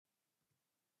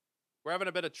We're having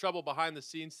a bit of trouble behind the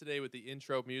scenes today with the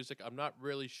intro music. I'm not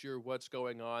really sure what's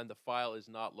going on. The file is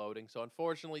not loading. So,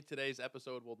 unfortunately, today's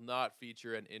episode will not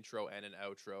feature an intro and an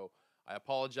outro. I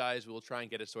apologize. We'll try and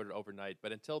get it sorted overnight.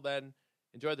 But until then,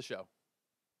 enjoy the show.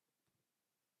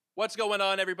 What's going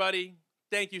on, everybody?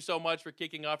 Thank you so much for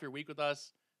kicking off your week with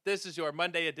us. This is your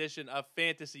Monday edition of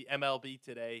Fantasy MLB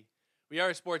Today. We are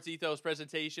a Sports Ethos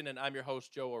presentation, and I'm your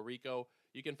host, Joe Orico.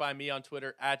 You can find me on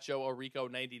Twitter at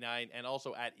JoeOrico99 and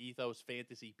also at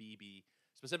EthosFantasyBB.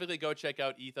 Specifically, go check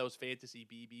out Ethos Fantasy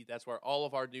BB. That's where all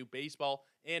of our new baseball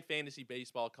and fantasy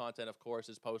baseball content, of course,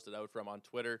 is posted out from on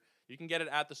Twitter. You can get it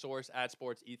at the source at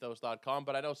sportsethos.com,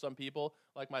 but I know some people,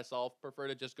 like myself, prefer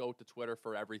to just go to Twitter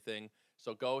for everything.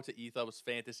 So go to Ethos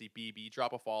Fantasy BB,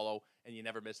 drop a follow, and you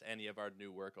never miss any of our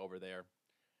new work over there.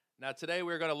 Now, today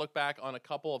we're going to look back on a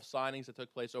couple of signings that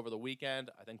took place over the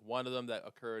weekend. I think one of them that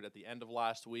occurred at the end of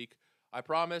last week. I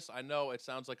promise, I know it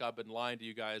sounds like I've been lying to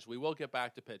you guys. We will get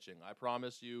back to pitching. I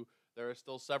promise you there are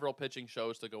still several pitching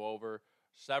shows to go over,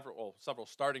 several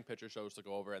starting pitcher shows to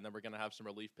go over, and then we're going to have some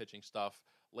relief pitching stuff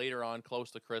later on close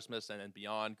to Christmas and then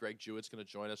beyond. Greg Jewett's going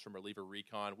to join us from Reliever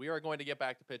Recon. We are going to get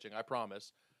back to pitching, I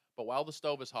promise. But while the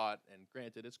stove is hot, and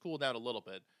granted, it's cooled down a little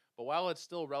bit, but while it's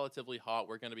still relatively hot,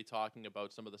 we're going to be talking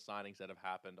about some of the signings that have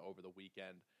happened over the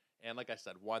weekend. And like I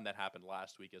said, one that happened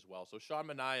last week as well. So Sean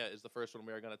Manaea is the first one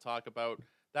we are going to talk about.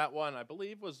 That one, I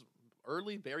believe, was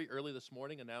very early this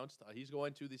morning announced. He's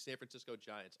going to the San Francisco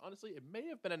Giants. Honestly, it may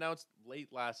have been announced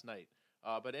late last night.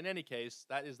 But in any case,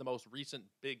 that is the most recent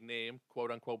big name,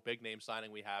 quote-unquote big name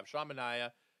signing we have. Sean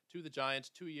Manaea to the Giants,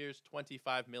 2 years,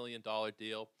 $25 million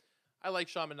deal. I like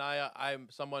Sean Manaea. I'm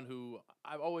someone who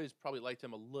I've always probably liked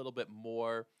him a little bit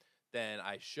more than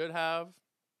I should have.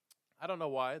 I don't know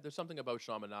why. There's something about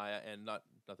Sean Manaea and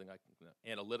nothing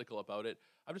analytical about it.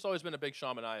 I've just always been a big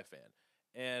Sean Manaea fan.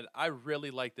 And I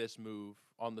really like this move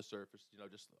on the surface,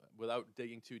 just without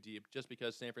digging too deep, just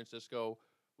because San Francisco,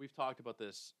 we've talked about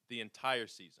this the entire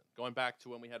season, going back to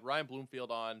when we had Ryan Bloomfield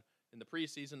on in the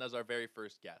preseason as our very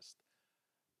first guest.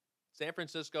 San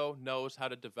Francisco knows how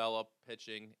to develop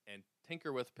pitching and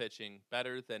tinker with pitching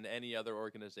better than any other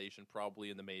organization probably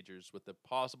in the majors, with the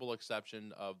possible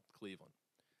exception of Cleveland.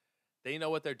 They know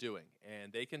what they're doing,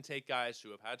 and they can take guys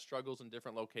who have had struggles in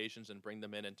different locations and bring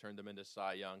them in and turn them into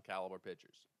Cy Young caliber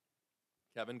pitchers.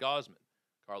 Kevin Gausman,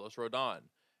 Carlos Rodon,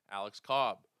 Alex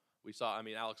Cobb.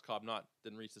 Alex Cobb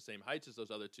didn't reach the same heights as those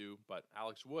other two, but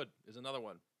Alex Wood is another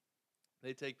one.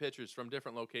 They take pitchers from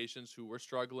different locations who were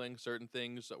struggling, certain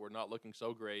things that were not looking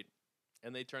so great,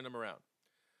 and they turn them around.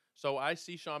 So I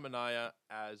see Sean Manaea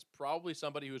as probably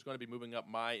somebody who's going to be moving up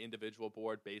my individual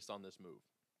board based on this move.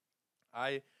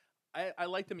 I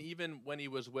liked him even when he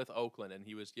was with Oakland, and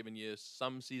he was giving you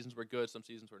some seasons were good, some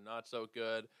seasons were not so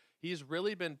good. He's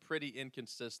really been pretty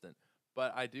inconsistent,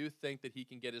 but I do think that he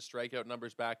can get his strikeout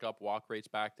numbers back up, walk rates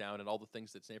back down, and all the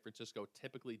things that San Francisco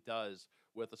typically does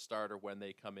with a starter when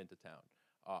they come into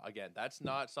town. Again, that's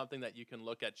not something that you can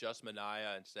look at just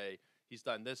Manaea and say, he's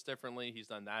done this differently, he's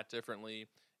done that differently.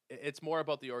 It's more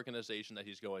about the organization that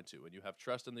he's going to. When you have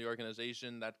trust in the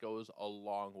organization, that goes a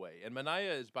long way. And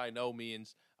Manaea is by no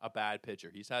means a bad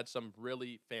pitcher. He's had some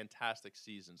really fantastic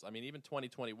seasons. Even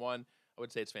 2021, I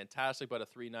would say it's fantastic, but a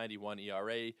 3.91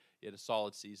 ERA. He had a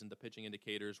solid season. The pitching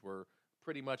indicators were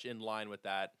pretty much in line with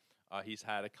that. He's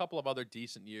had a couple of other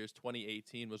decent years.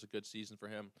 2018 was a good season for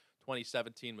him.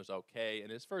 2017 was okay.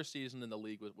 And his first season in the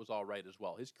league was all right as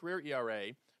well. His career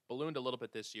ERA ballooned a little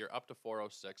bit this year, up to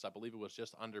 4.06. I believe it was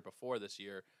just under before this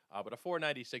year. But a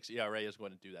 4.96 ERA is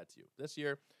going to do that to you. This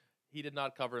year, he did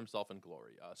not cover himself in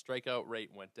glory. Strikeout rate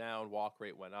went down. Walk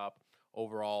rate went up.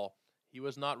 Overall, he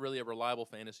was not really a reliable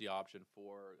fantasy option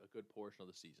for a good portion of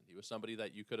the season. He was somebody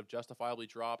that you could have justifiably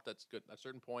dropped at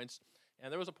certain points.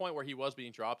 And there was a point where he was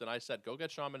being dropped, and I said, go get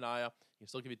Sean Manaea. He can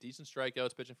still give you decent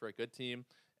strikeouts, pitching for a good team.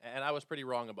 And I was pretty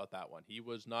wrong about that one. He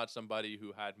was not somebody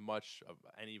who had much of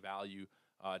any value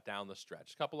down the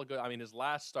stretch. A couple of good, his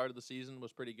last start of the season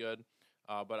was pretty good.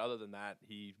 But other than that,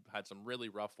 he had some really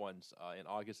rough ones in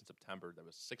August and September. There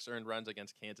was 6 earned runs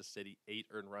against Kansas City, 8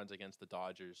 earned runs against the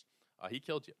Dodgers. He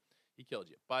killed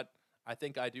you. But I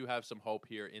think I do have some hope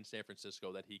here in San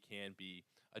Francisco that he can be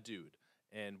a dude.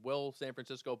 And will San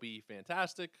Francisco be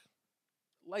fantastic?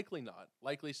 Likely not.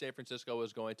 Likely San Francisco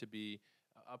is going to be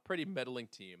a pretty middling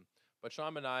team. But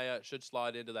Sean Manaea should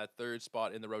slot into that third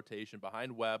spot in the rotation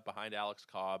behind Webb, behind Alex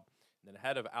Cobb, and then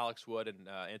ahead of Alex Wood and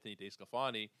Anthony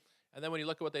DeSclafani. And then when you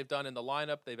look at what they've done in the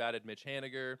lineup, they've added Mitch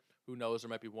Haniger. Who knows, there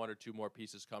might be 1 or 2 more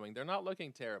pieces coming. They're not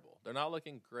looking terrible. They're not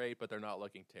looking great, but they're not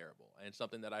looking terrible. And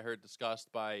something that I heard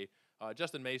discussed by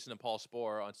Justin Mason and Paul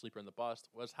Sporer on Sleeper in the Bust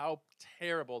was how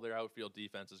terrible their outfield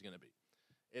defense is going to be.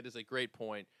 it is a great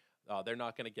point. They're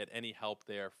not going to get any help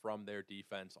there from their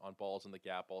defense on balls in the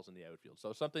gap, balls in the outfield.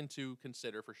 So something to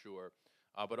consider for sure.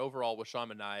 But overall, with Sean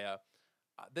Manaea,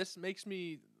 this makes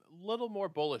me a little more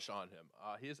bullish on him.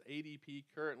 His ADP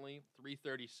currently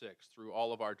 336 through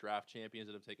all of our draft champions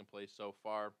that have taken place so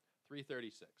far,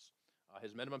 336.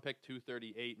 His minimum pick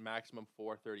 238, maximum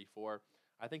 434.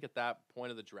 I think at that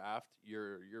point of the draft,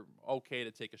 you're okay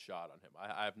to take a shot on him.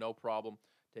 I have no problem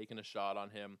taking a shot on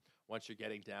him once you're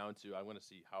getting down to, I want to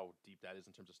see how deep that is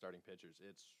in terms of starting pitchers.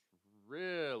 It's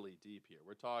really deep here.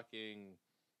 We're talking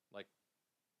like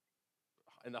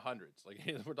in the hundreds. Like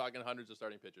we're talking hundreds of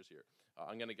starting pitchers here.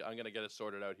 I'm gonna get it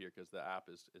sorted out here because the app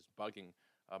is bugging.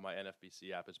 My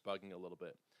NFBC app is bugging a little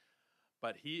bit.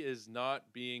 But he is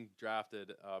not being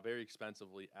drafted very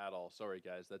expensively at all. Sorry,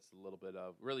 guys. That's a little bit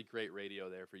of really great radio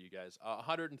there for you guys.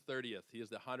 130th. He is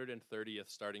the 130th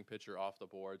starting pitcher off the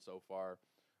board so far,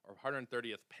 or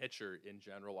 130th pitcher in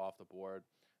general off the board.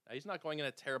 Now, he's not going in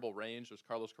a terrible range. There's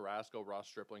Carlos Carrasco, Ross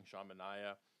Stripling, Sean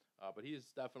Manaea. But he is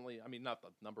definitely, I mean, not the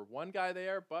number one guy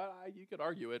there, but you could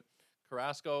argue it.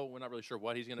 Carrasco, we're not really sure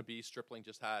what he's going to be. Stripling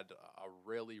just had a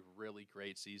really, really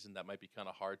great season that might be kind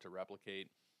of hard to replicate.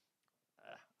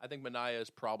 I think Manaea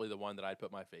is probably the one that I'd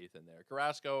put my faith in there.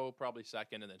 Carrasco probably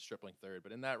second, and then Stripling third.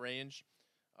 But in that range,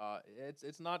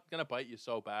 it's not going to bite you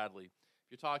so badly.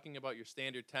 If you're talking about your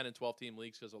standard 10 and 12 team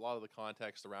leagues, because a lot of the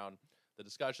context around the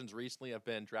discussions recently have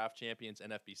been draft champions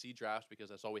and FBC drafts, because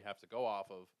that's all we have to go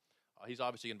off of. He's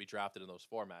obviously going to be drafted in those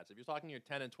formats. If you're talking your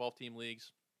 10 and 12 team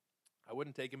leagues, I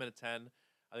wouldn't take him in a 10.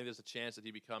 I think there's a chance that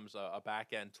he becomes a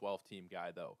back-end 12-team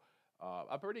guy, though.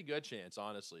 A pretty good chance,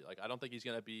 honestly. Like, I don't think he's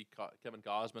going to be Kevin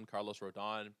Gausman, Carlos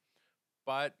Rodon,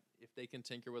 but if they can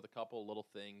tinker with a couple little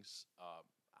things,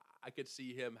 I could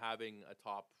see him having a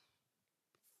top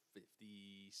 50,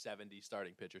 70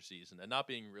 starting pitcher season and not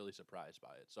being really surprised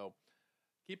by it. So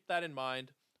keep that in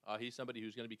mind. He's somebody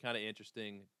who's going to be kind of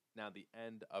interesting now the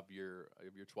end of your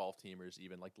 12 teamers,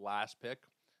 even like last pick.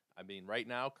 I mean, right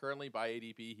now, currently by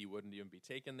ADP, he wouldn't even be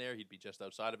taken there. He'd be just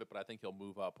outside of it, but I think he'll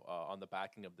move up on the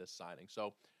backing of this signing.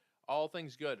 So all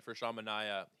things good for Sean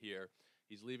Manaea here.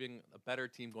 He's leaving a better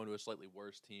team, going to a slightly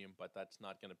worse team, but that's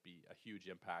not going to be a huge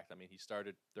impact. I mean, he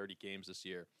started 30 games this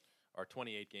year, or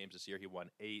 28 games this year. He won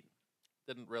 8.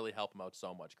 Didn't really help him out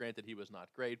so much. Granted, he was not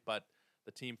great, but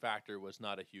the team factor was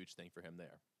not a huge thing for him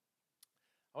there.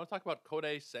 I want to talk about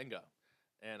Kodai Senga.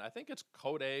 And I think it's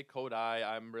Kodai.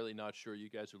 I'm really not sure. You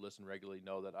guys who listen regularly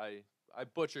know that I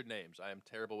butchered names. I am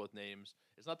terrible with names.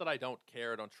 It's not that I don't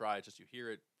care, don't try. It's just you hear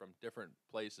it from different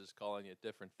places calling it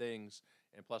different things.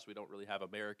 And plus, we don't really have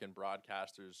American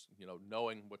broadcasters,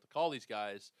 knowing what to call these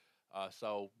guys.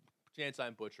 So chance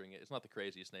I'm butchering it. It's not the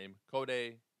craziest name.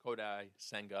 Kodai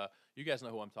Senga. You guys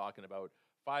know who I'm talking about.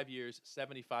 5 years,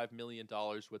 $75 million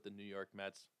with the New York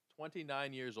Mets.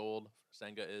 29 years old,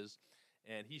 Senga is.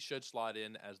 And he should slot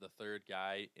in as the third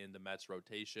guy in the Mets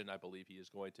rotation. I believe he is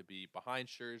going to be behind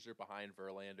Scherzer, behind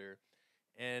Verlander,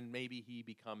 and maybe he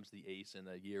becomes the ace in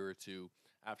a year or two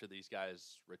after these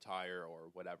guys retire or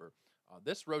whatever.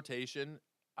 This rotation,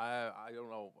 I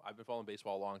don't know. I've been following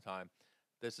baseball a long time.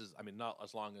 This is, not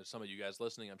as long as some of you guys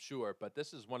listening, I'm sure, but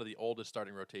this is one of the oldest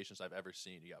starting rotations I've ever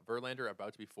seen. You got Verlander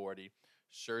about to be 40,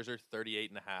 Scherzer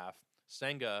 38 and a half,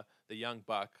 Senga, the young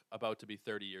buck, about to be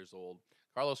 30 years old.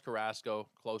 Carlos Carrasco,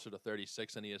 closer to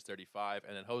 36 than he is 35,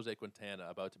 and then Jose Quintana,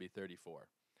 about to be 34.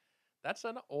 That's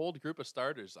an old group of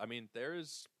starters. I mean,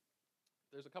 there's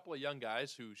a couple of young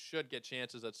guys who should get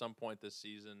chances at some point this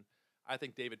season. I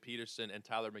think David Peterson and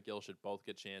Tyler McGill should both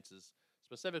get chances.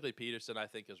 Specifically, Peterson, I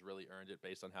think, has really earned it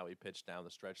based on how he pitched down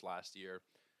the stretch last year.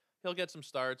 He'll get some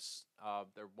starts.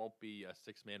 There won't be a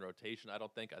six-man rotation, I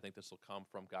don't think. I think this will come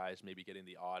from guys maybe getting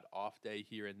the odd off day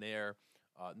here and there.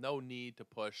 No need to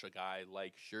push a guy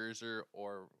like Scherzer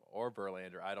or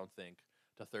Verlander, I don't think,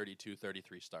 to 32,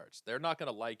 33 starts. They're not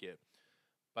going to like it,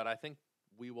 but I think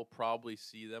we will probably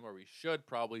see them, or we should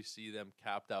probably see them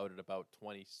capped out at about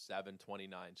 27,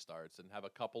 29 starts and have a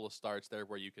couple of starts there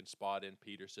where you can spot in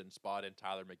Peterson, spot in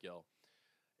Tyler McGill.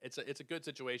 It's a good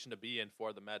situation to be in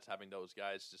for the Mets, having those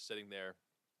guys just sitting there.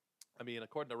 I mean,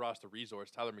 according to Roster Resource,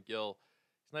 Tyler McGill,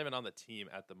 he's not even on the team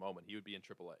at the moment. He would be in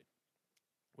AAA,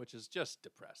 which is just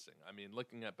depressing. I mean,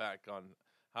 looking back on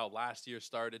how last year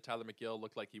started, Tyler McGill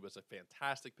looked like he was a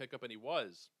fantastic pickup, and he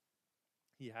was.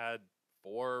 He had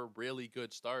 4 really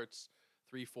good starts,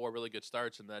 3-4 really good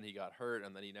starts, and then he got hurt,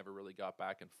 and then he never really got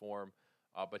back in form.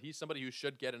 But he's somebody who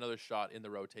should get another shot in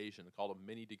the rotation. They called him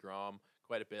Mini DeGrom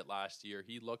quite a bit last year.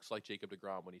 He looks like Jacob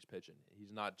DeGrom when he's pitching.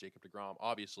 He's not Jacob DeGrom,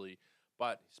 obviously,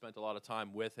 but he spent a lot of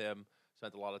time with him,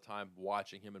 spent a lot of time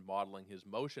watching him and modeling his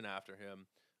motion after him.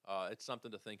 It's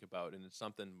something to think about, and it's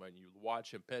something when you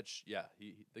watch him pitch. Yeah,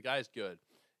 the guy's good.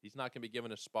 He's not going to be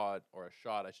given a spot or a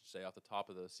shot, I should say, off the top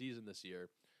of the season this year.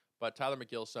 But Tyler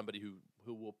McGill is somebody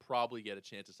who will probably get a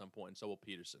chance at some point, and so will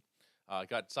Peterson.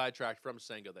 Got sidetracked from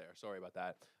Senga there. Sorry about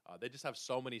that. They just have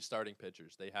so many starting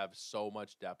pitchers. They have so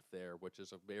much depth there, which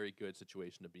is a very good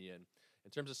situation to be in.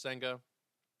 In terms of Senga,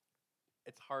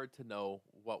 it's hard to know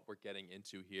what we're getting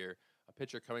into here. A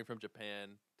pitcher coming from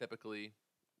Japan, typically,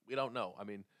 we don't know. I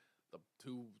mean, the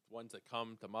two ones that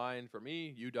come to mind for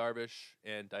me, Yu Darvish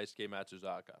and Daisuke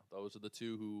Matsuzaka. Those are the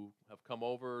two who have come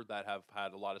over that have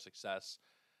had a lot of success.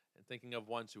 And thinking of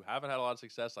ones who haven't had a lot of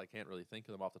success, I can't really think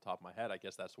of them off the top of my head. I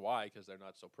guess that's why, because they're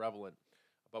not so prevalent.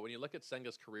 But when you look at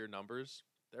Senga's career numbers,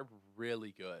 they're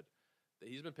really good.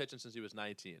 He's been pitching since he was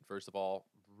 19. First of all,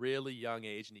 really young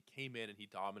age, and he came in and he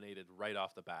dominated right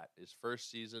off the bat. His first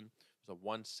season was a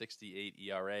 1.68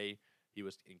 ERA. He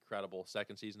was incredible.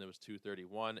 Second season, it was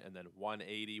 2.31, and then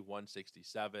 1.80,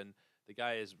 1.67. The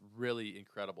guy is really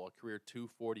incredible. A career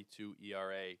 2.42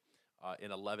 ERA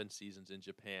in 11 seasons in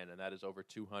Japan, and that is over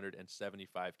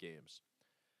 275 games.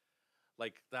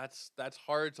 Like that's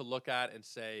hard to look at and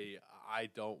say I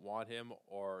don't want him,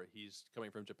 or he's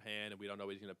coming from Japan and we don't know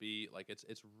what he's going to be. Like it's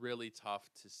really tough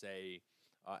to say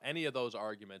any of those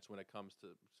arguments when it comes to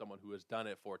someone who has done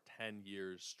it for 10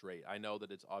 years straight. I know that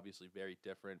it's obviously very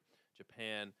different.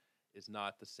 Japan is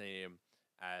not the same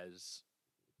as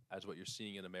what you're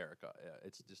seeing in America.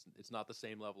 It's not the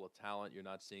same level of talent. You're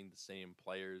not seeing the same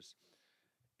players.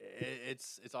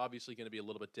 It's obviously going to be a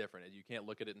little bit different. You can't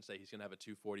look at it and say he's going to have a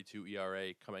 2.42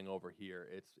 ERA coming over here.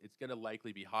 It's going to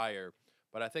likely be higher,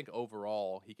 but I think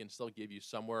overall he can still give you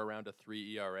somewhere around a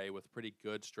 3 ERA with pretty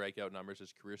good strikeout numbers.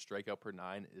 His career strikeout per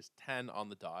 9 is 10 on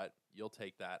the dot. You'll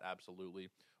take that, absolutely.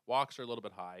 Walks are a little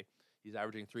bit high. He's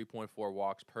averaging 3.4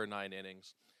 walks per 9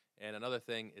 innings. And another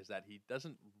thing is that he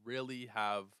doesn't really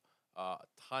have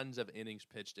tons of innings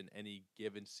pitched in any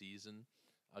given season.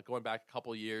 Going back a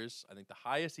couple years, I think the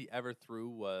highest he ever threw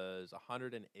was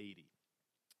 180.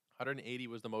 180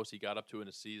 was the most he got up to in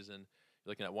a season.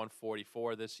 You're looking at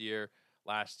 144 this year.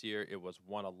 Last year, it was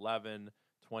 111.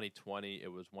 2020,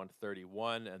 it was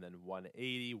 131, and then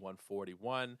 180,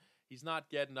 141. He's not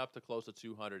getting up to close to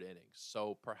 200 innings.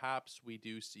 So perhaps we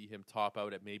do see him top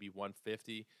out at maybe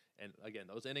 150. And again,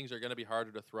 those innings are going to be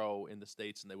harder to throw in the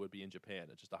States than they would be in Japan.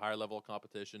 It's just a higher level of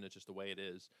competition. It's just the way it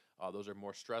is. Those are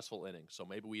more stressful innings. So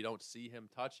maybe we don't see him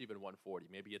touch even 140.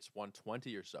 Maybe it's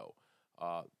 120 or so.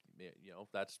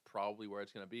 That's probably where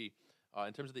it's going to be.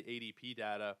 In terms of the ADP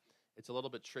data, it's a little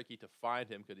bit tricky to find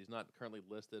him because he's not currently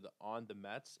listed on the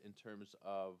Mets in terms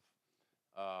of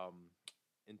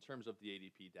the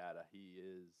ADP data. He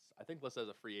is, I think, listed as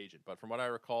a free agent. But from what I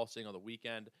recall seeing on the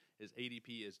weekend, his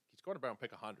ADP is he's going to around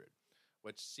pick 100,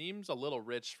 which seems a little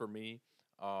rich for me.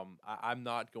 I'm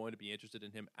not going to be interested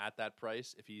in him at that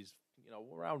price. If he's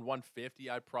around 150,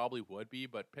 I probably would be.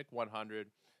 But pick 100.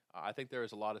 I think there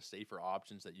is a lot of safer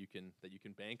options that you can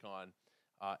bank on.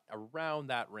 Around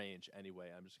that range anyway.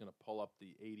 I'm just going to pull up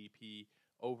the ADP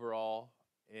overall.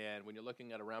 And when you're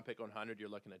looking at a round pick 100, you're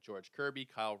looking at George Kirby,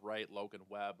 Kyle Wright, Logan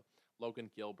Webb,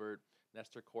 Logan Gilbert,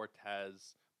 Nestor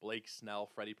Cortez, Blake Snell,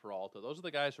 Freddie Peralta. Those are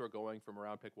the guys who are going from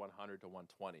around pick 100 to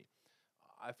 120.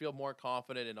 I feel more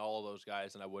confident in all of those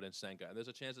guys than I would in Senga. And there's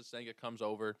a chance that Senga comes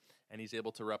over and he's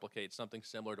able to replicate something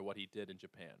similar to what he did in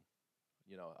Japan.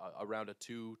 Around a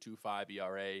 2.25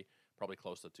 ERA, probably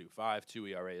close to 2.5. 2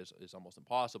 ERA is almost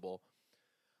impossible.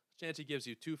 Chance he gives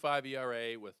you 2.5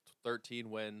 ERA with 13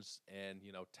 wins and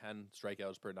 10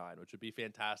 strikeouts per 9, which would be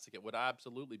fantastic. It would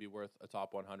absolutely be worth a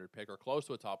top 100 pick or close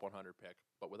to a top 100 pick.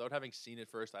 But without having seen it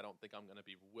first, I don't think I'm going to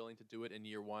be willing to do it in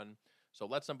year one. So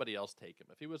let somebody else take him.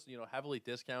 If he was heavily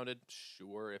discounted,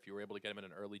 sure. If you were able to get him in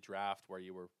an early draft where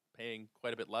you were paying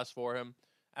quite a bit less for him,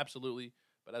 absolutely.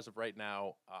 But as of right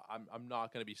now, I'm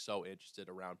not going to be so interested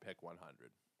around pick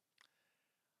 100.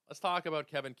 Let's talk about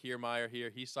Kevin Kiermaier here.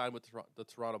 He signed with the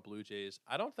Toronto Blue Jays.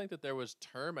 I don't think that there was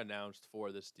term announced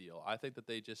for this deal. I think that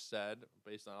they just said,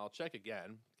 based on, I'll check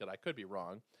again, because I could be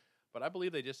wrong, but I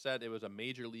believe they just said it was a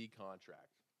major league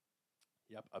contract.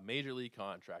 Yep, a major league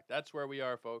contract. That's where we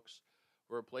are, folks.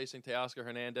 We're replacing Teoscar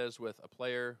Hernandez with a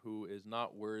player who is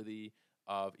not worthy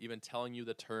of even telling you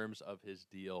the terms of his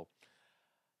deal.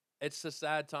 It's a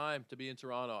sad time to be in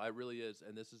Toronto. It really is.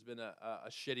 And this has been a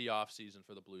shitty offseason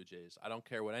for the Blue Jays. I don't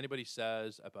care what anybody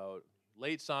says about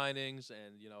late signings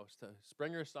and,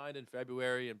 Springer signed in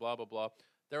February and blah, blah, blah.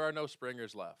 There are no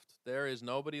Springers left. There is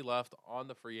nobody left on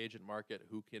the free agent market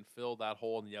who can fill that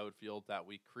hole in the outfield that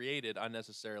we created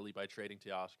unnecessarily by trading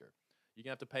Teoscar. You're going to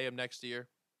have to pay him next year.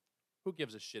 Who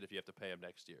gives a shit if you have to pay him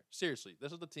next year? Seriously,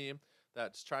 this is the team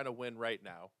that's trying to win right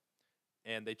now,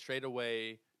 and they trade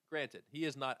away. Granted, he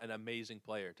is not an amazing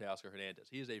player, Teoscar Hernandez.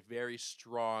 He is a very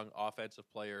strong offensive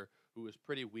player who is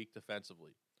pretty weak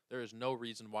defensively. There is no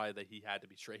reason why that he had to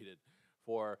be traded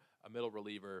for a middle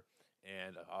reliever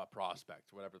and a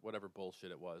prospect, whatever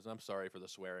bullshit it was. And I'm sorry for the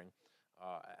swearing.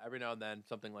 Every now and then,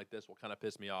 something like this will kind of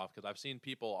piss me off because I've seen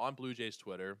people on Blue Jays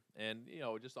Twitter and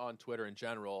just on Twitter in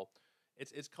general.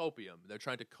 It's copium. They're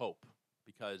trying to cope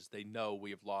because they know we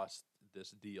have lost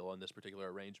this deal and this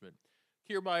particular arrangement.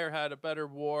 Kiermaier had a better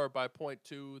WAR by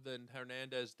 .2 than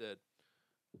Hernandez did.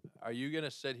 Are you going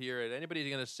to sit here and anybody's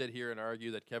going to sit here and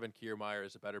argue that Kevin Kiermaier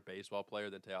is a better baseball player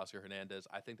than Teoscar Hernandez?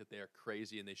 I think that they are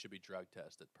crazy and they should be drug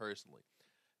tested. Personally,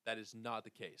 that is not the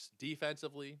case.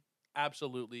 Defensively,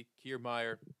 absolutely,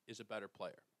 Kiermaier is a better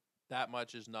player. That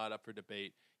much is not up for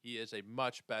debate. He is a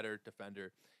much better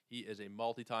defender. He is a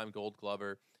multi-time Gold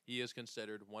Glover. He is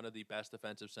considered one of the best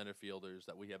defensive center fielders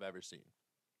that we have ever seen.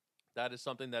 That is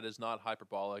something that is not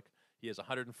hyperbolic. He has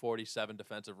 147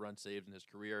 defensive runs saved in his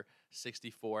career,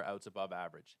 64 outs above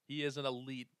average. He is an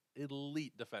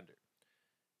elite defender.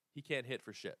 He can't hit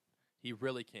for shit. He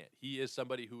really can't. He is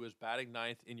somebody who is batting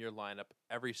ninth in your lineup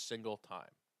every single time.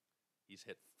 He's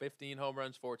hit 15 home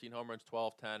runs, 14 home runs,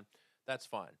 12, 10. That's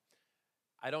fine.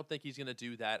 I don't think he's going to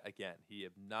do that again. He's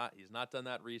not done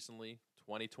that recently.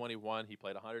 2021, he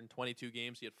played 122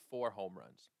 games. He had 4 home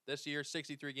runs. This year,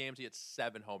 63 games, he had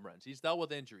 7 home runs. He's dealt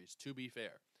with injuries, to be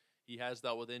fair. He has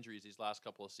dealt with injuries these last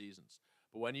couple of seasons.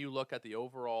 But when you look at the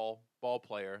overall ball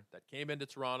player that came into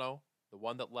Toronto, the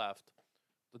one that left,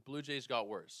 the Blue Jays got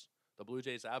worse. The Blue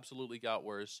Jays absolutely got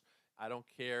worse. I don't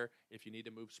care if you need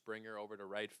to move Springer over to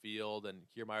right field and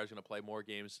Kiermaier's going to play more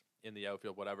games in the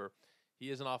outfield, whatever. He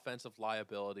is an offensive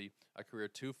liability, a career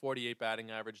 .248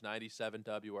 batting average, 97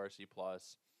 WRC+.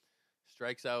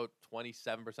 Strikes out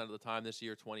 27% of the time this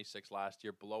year, 26 last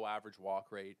year, below average walk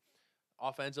rate.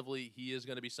 Offensively, he is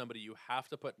going to be somebody you have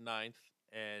to put ninth,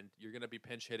 and you're going to be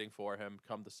pinch hitting for him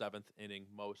come the 7th inning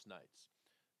most nights.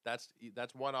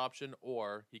 That's one option,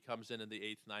 or he comes in the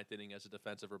 8th, 9th inning as a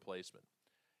defensive replacement.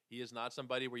 He is not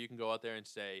somebody where you can go out there and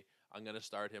say, I'm going to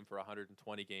start him for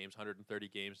 120 games, 130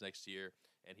 games next year,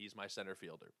 and he's my center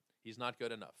fielder. He's not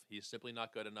good enough. He's simply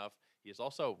not good enough. He is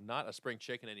also not a spring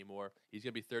chicken anymore. He's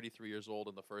going to be 33 years old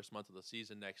in the first month of the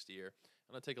season next year.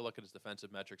 I'm going to take a look at his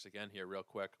defensive metrics again here real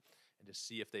quick and just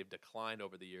see if they've declined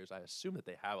over the years. I assume that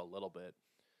they have a little bit.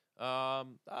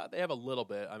 They have a little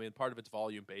bit. I mean, part of it's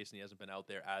volume-based, and he hasn't been out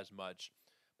there as much.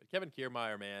 But Kevin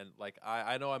Kiermaier, man,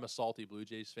 I know I'm a salty Blue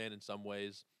Jays fan in some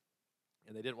ways,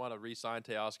 and they didn't want to re-sign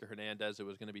Teoscar Hernandez. It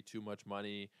was going to be too much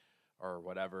money or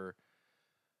whatever.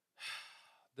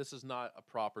 This is not a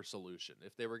proper solution.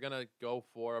 If they were going to go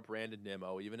for a Brandon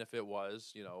Nimmo, even if it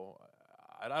was,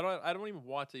 I don't even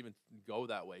want to even go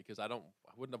that way because I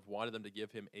wouldn't have wanted them to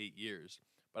give him 8 years.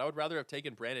 But I would rather have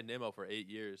taken Brandon Nimmo for 8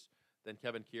 years than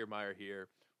Kevin Kiermaier here,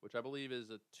 which I believe is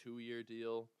a 2-year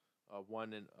deal, a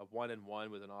one and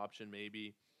one with an option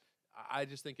maybe. I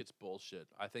just think it's bullshit.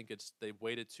 I think they've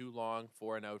waited too long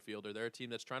for an outfielder. They're a team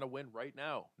that's trying to win right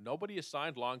now. Nobody is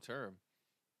signed long term.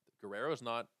 Guerrero's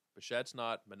not. Bichette's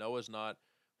not. Manoah's not.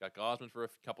 We got Gausman for a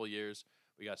couple years.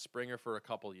 We got Springer for a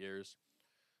couple years.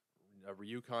 A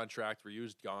Ryu contract.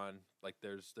 Ryu's gone. Like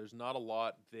there's not a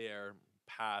lot there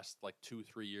past like 2-3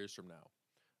 years from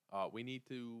now. We need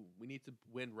to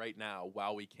win right now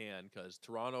while we can because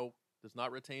Toronto does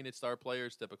not retain its star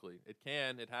players typically. It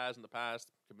has in the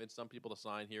past, convinced some people to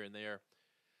sign here and there.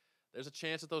 There's a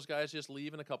chance that those guys just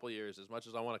leave in a couple of years. As much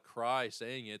as I want to cry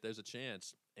saying it, there's a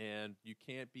chance. And you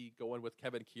can't be going with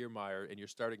Kevin Kiermaier in your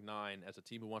starting 9 as a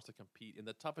team who wants to compete in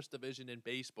the toughest division in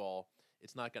baseball.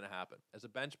 It's not going to happen. As a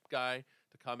bench guy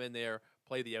to come in there,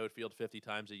 play the outfield 50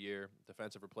 times a year,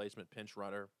 defensive replacement, pinch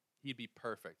runner, he'd be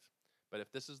perfect. But if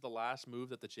this is the last move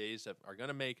that the Jays are going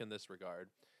to make in this regard,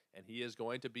 and he is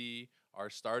going to be our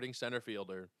starting center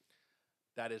fielder,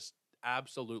 that is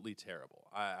absolutely terrible.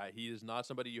 He is not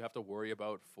somebody you have to worry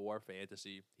about for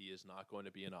fantasy. He is not going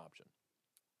to be an option.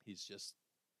 He's just,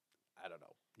 I don't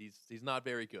know. He's not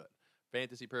very good.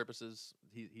 Fantasy purposes,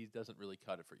 he doesn't really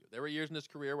cut it for you. There were years in his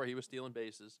career where he was stealing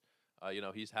bases.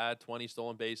 He's had 20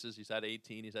 stolen bases. He's had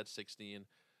 18. He's had 16.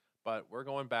 But we're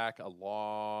going back a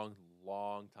long,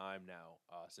 long time now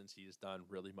since he's done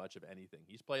really much of anything.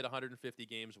 He's played 150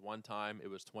 games one time. It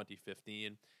was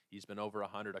 2015. He's been over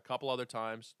 100 a couple other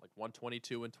times, like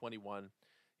 122 and 21.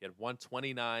 He had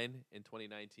 129 in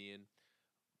 2019.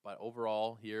 But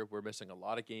overall, here, we're missing a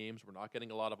lot of games. We're not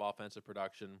getting a lot of offensive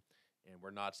production, and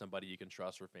we're not somebody you can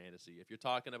trust for fantasy. If you're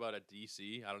talking about a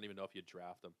DC, I don't even know if you'd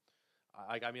draft him.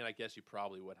 I guess you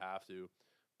probably would have to.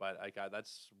 But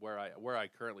that's where I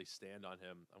currently stand on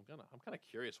him. I'm kind of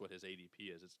curious what his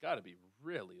ADP is. It's got to be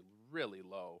really really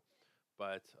low.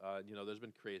 But there's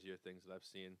been crazier things that I've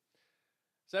seen.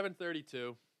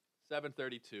 732.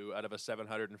 732 out of a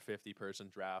 750 person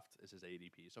draft is his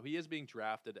ADP. So he is being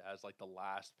drafted as like the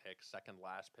last pick, second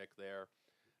last pick there.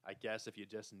 I guess if you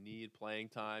just need playing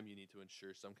time, you need to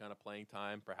ensure some kind of playing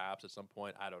time, perhaps at some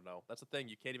point. I don't know. That's the thing.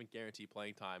 You can't even guarantee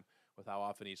playing time with how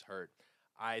often he's hurt.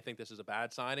 I think this is a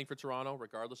bad signing for Toronto,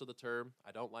 regardless of the term.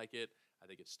 I don't like it. I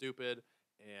think it's stupid.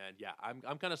 And yeah,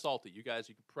 I'm kind of salty. You guys,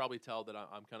 you can probably tell that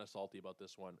I'm kind of salty about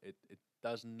this one. It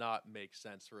does not make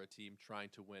sense for a team trying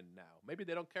to win now. Maybe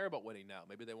they don't care about winning now.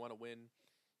 Maybe they want to win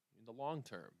in the long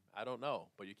term. I don't know.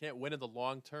 But you can't win in the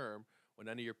long term when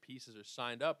none of your pieces are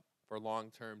signed up for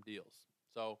long-term deals.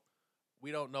 So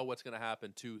we don't know what's going to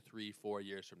happen 2, 3, 4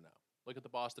 years from now. Look at the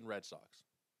Boston Red Sox.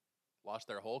 Lost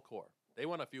their whole core. They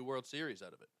won a few World Series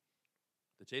out of it.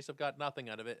 The Jays have got nothing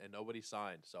out of it, and nobody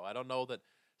signed. So I don't know that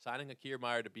signing a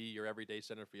Kiermaier to be your everyday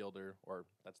center fielder, or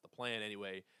that's the plan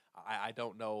anyway, I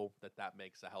don't know that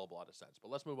makes a hell of a lot of sense.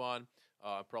 But let's move on.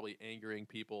 Probably angering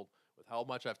people with how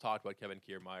much I've talked about Kevin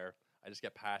Kiermaier. I just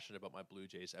get passionate about my Blue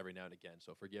Jays every now and again,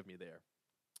 so forgive me there.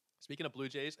 Speaking of Blue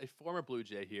Jays, a former Blue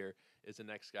Jay here is the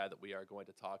next guy that we are going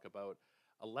to talk about.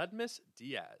 Aledmys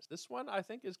Diaz. This one I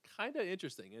think is kind of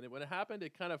interesting, and when it happened,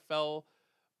 it kind of fell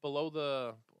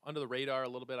under the radar a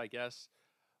little bit, I guess.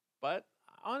 But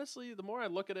honestly, the more I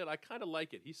look at it, I kind of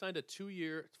like it. He signed a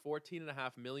 2-year,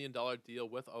 $14.5 million deal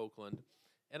with Oakland,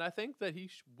 and I think that he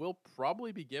will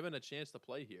probably be given a chance to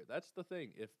play here. That's the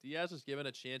thing. If Diaz is given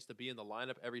a chance to be in the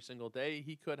lineup every single day,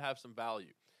 he could have some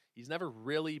value. He's never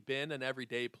really been an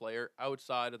everyday player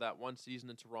outside of that one season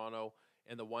in Toronto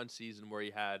and the one season where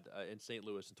he had in St.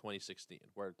 Louis in 2016,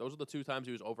 where those are the two times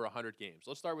he was over 100 games.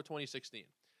 Let's start with 2016.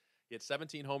 He had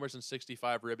 17 homers and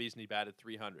 65 ribbies, and he batted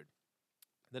 300.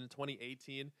 Then in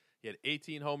 2018, he had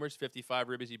 18 homers, 55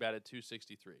 ribbies, he batted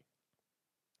 263.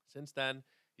 Since then,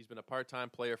 he's been a part-time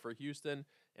player for Houston,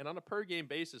 and on a per-game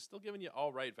basis, still giving you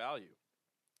all right value.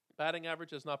 Batting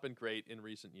average has not been great in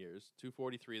recent years.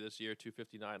 243 this year,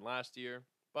 259 last year,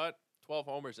 but 12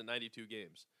 homers in 92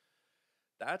 games.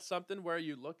 That's something where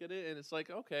you look at it and it's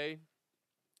like, okay,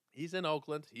 he's in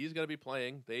Oakland. He's going to be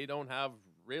playing. They don't have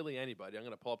really anybody. I'm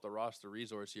going to pull up the roster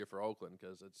resource here for Oakland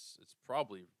because it's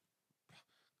probably,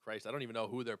 Christ, I don't even know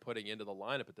who they're putting into the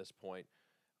lineup at this point.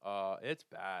 It's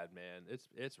bad, man.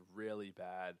 It's really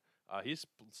bad. He's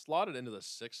slotted into the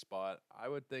 6th spot. I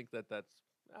would think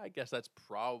I guess that's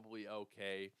probably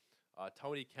okay.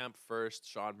 Tony Kemp 1st,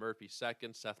 Sean Murphy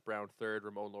 2nd, Seth Brown 3rd,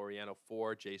 Ramon Laureano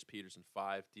 4, Jace Peterson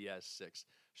 5, Diaz 6.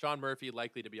 Sean Murphy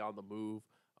likely to be on the move.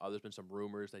 There's been some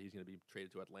rumors that he's going to be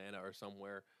traded to Atlanta or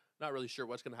somewhere. Not really sure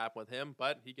what's going to happen with him,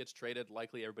 but he gets traded.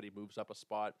 Likely everybody moves up a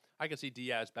spot. I can see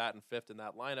Diaz batting 5th in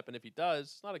that lineup, and if he does,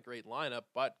 it's not a great lineup,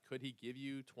 but could he give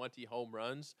you 20 home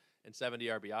runs and 70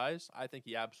 RBIs? I think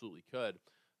he absolutely could.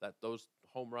 Those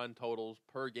home run totals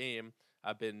per game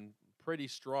have been pretty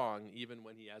strong even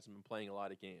when he hasn't been playing a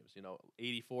lot of games.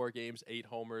 84 games, 8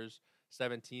 homers,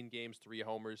 17 games, 3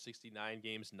 homers, 69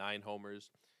 games, 9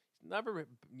 homers. He's never,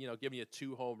 giving you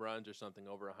 2 home runs or something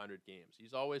over 100 games.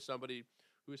 He's always somebody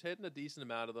who's hitting a decent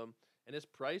amount of them, and his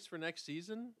price for next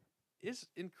season is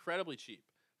incredibly cheap.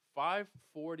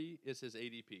 $540 is his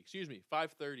ADP. Excuse me,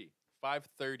 $530.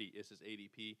 $530 is his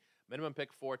ADP. Minimum pick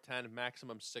 $410,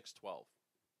 maximum $612.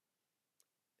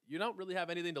 You don't really have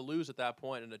anything to lose at that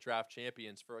point in the draft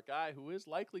champions for a guy who is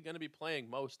likely going to be playing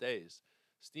most days.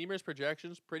 Steamer's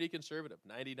projections, pretty conservative.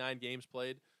 99 games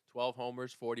played, 12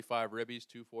 homers, 45 ribbies,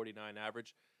 249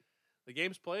 average. The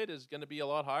games played is going to be a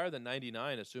lot higher than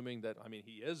 99, assuming that,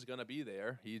 he is going to be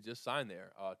there. He just signed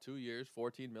there. 2 years,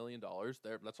 $14 million.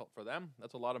 For them,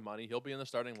 that's a lot of money. He'll be in the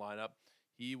starting lineup.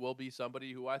 He will be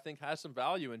somebody who I think has some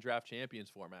value in draft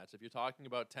champions formats. If you're talking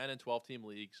about 10 and 12 team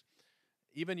leagues,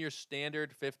 even your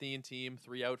standard 15-team,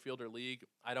 3-outfielder league,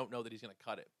 I don't know that he's going to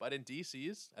cut it. But in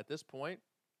DCs, at this point,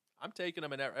 I'm taking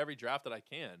him in every draft that I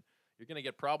can. You're going to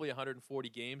get probably 140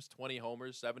 games, 20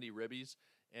 homers, 70 ribbies,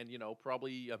 and,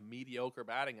 probably a mediocre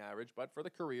batting average. But for the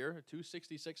career, a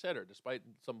 266 hitter, despite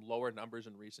some lower numbers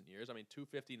in recent years.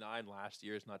 259 last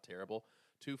year is not terrible.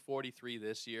 243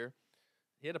 this year.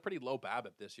 He had a pretty low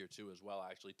BABIP this year, too, as well,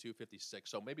 actually,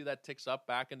 256. So maybe that ticks up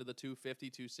back into the 250,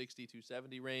 260,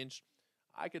 270 range.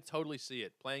 I could totally see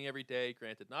it. Playing every day,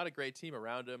 granted, not a great team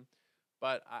around him,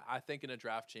 but I think in a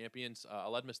draft champions,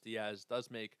 Aledmys Diaz does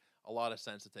make a lot of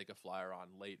sense to take a flyer on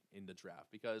late in the draft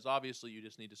because obviously you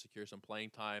just need to secure some playing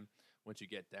time once you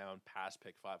get down past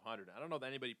pick 500. I don't know that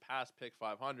anybody past pick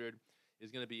 500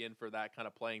 is going to be in for that kind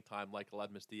of playing time like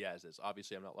Aledmys Diaz is.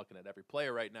 Obviously, I'm not looking at every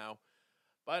player right now,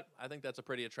 But I think that's a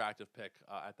pretty attractive pick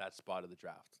at that spot of the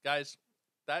draft. Guys,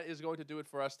 that is going to do it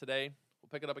for us today. We'll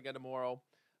pick it up again tomorrow.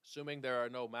 Assuming there are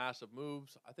no massive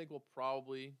moves, I think we'll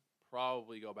probably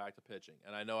go back to pitching.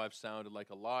 And I know I've sounded like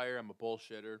a liar. I'm a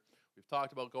bullshitter. We've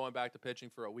talked about going back to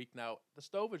pitching for a week now. The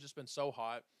stove has just been so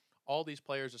hot. All these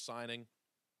players are signing.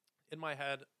 In my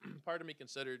head, part of me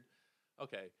considered,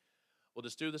 okay, we'll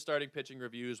just do the starting pitching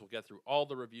reviews. We'll get through all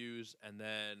the reviews, and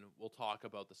then we'll talk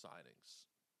about the signings.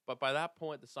 But by that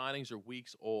point, the signings are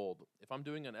weeks old. If I'm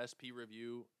doing an SP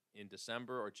review in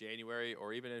December or January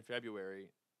or even in February,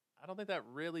 I don't think that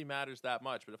really matters that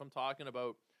much. But if I'm talking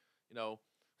about, the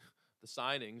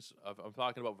signings, I'm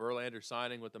talking about Verlander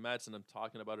signing with the Mets and I'm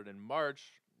talking about it in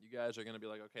March, you guys are going to be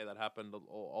like, okay, that happened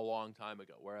a long time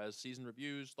ago. Whereas season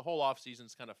reviews, the whole offseason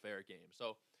is kind of fair game.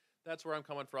 So that's where I'm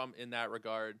coming from in that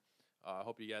regard. I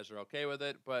hope you guys are okay with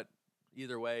it. But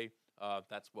either way,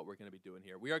 that's what we're going to be doing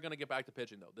here. We are going to get back to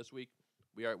pitching, though. This week,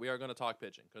 we are going to talk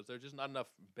pitching because there's just not enough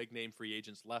big-name free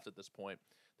agents left at this point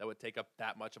that would take up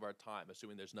that much of our time,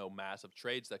 assuming there's no massive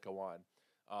trades that go on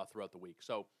throughout the week.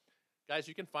 So, guys,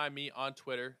 you can find me on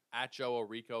Twitter at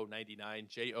JoeOrrico99,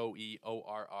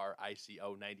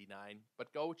 JoeOrrico99.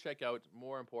 But go check out,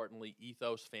 more importantly,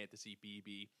 Ethos Fantasy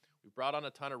BB. We've brought on a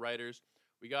ton of writers.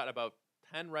 We got about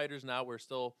 10 writers now. We're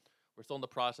still in the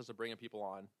process of bringing people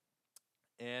on.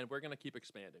 And we're going to keep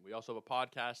expanding. We also have a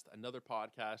podcast, another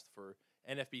podcast for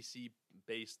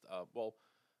NFBC-based,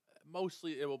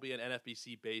 mostly it will be an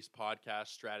NFBC-based podcast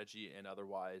strategy and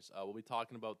otherwise. We'll be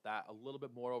talking about that a little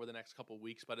bit more over the next couple of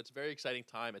weeks, but it's a very exciting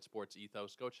time at Sports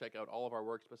Ethos. Go check out all of our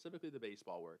work, specifically the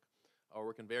baseball work. We're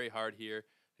working very hard here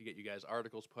to get you guys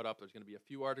articles put up. There's going to be a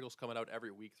few articles coming out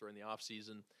every week during the off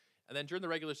season. And then during the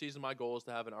regular season, my goal is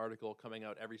to have an article coming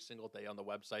out every single day on the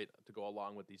website to go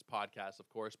along with these podcasts, of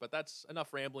course. But that's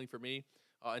enough rambling for me.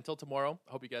 Until tomorrow,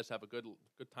 I hope you guys have a good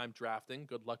time drafting.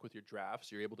 Good luck with your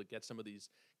drafts. You're able to get some of these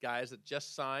guys that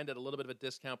just signed at a little bit of a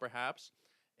discount, perhaps.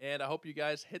 And I hope you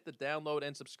guys hit the download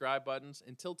and subscribe buttons.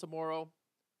 Until tomorrow,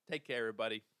 take care,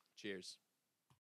 everybody. Cheers.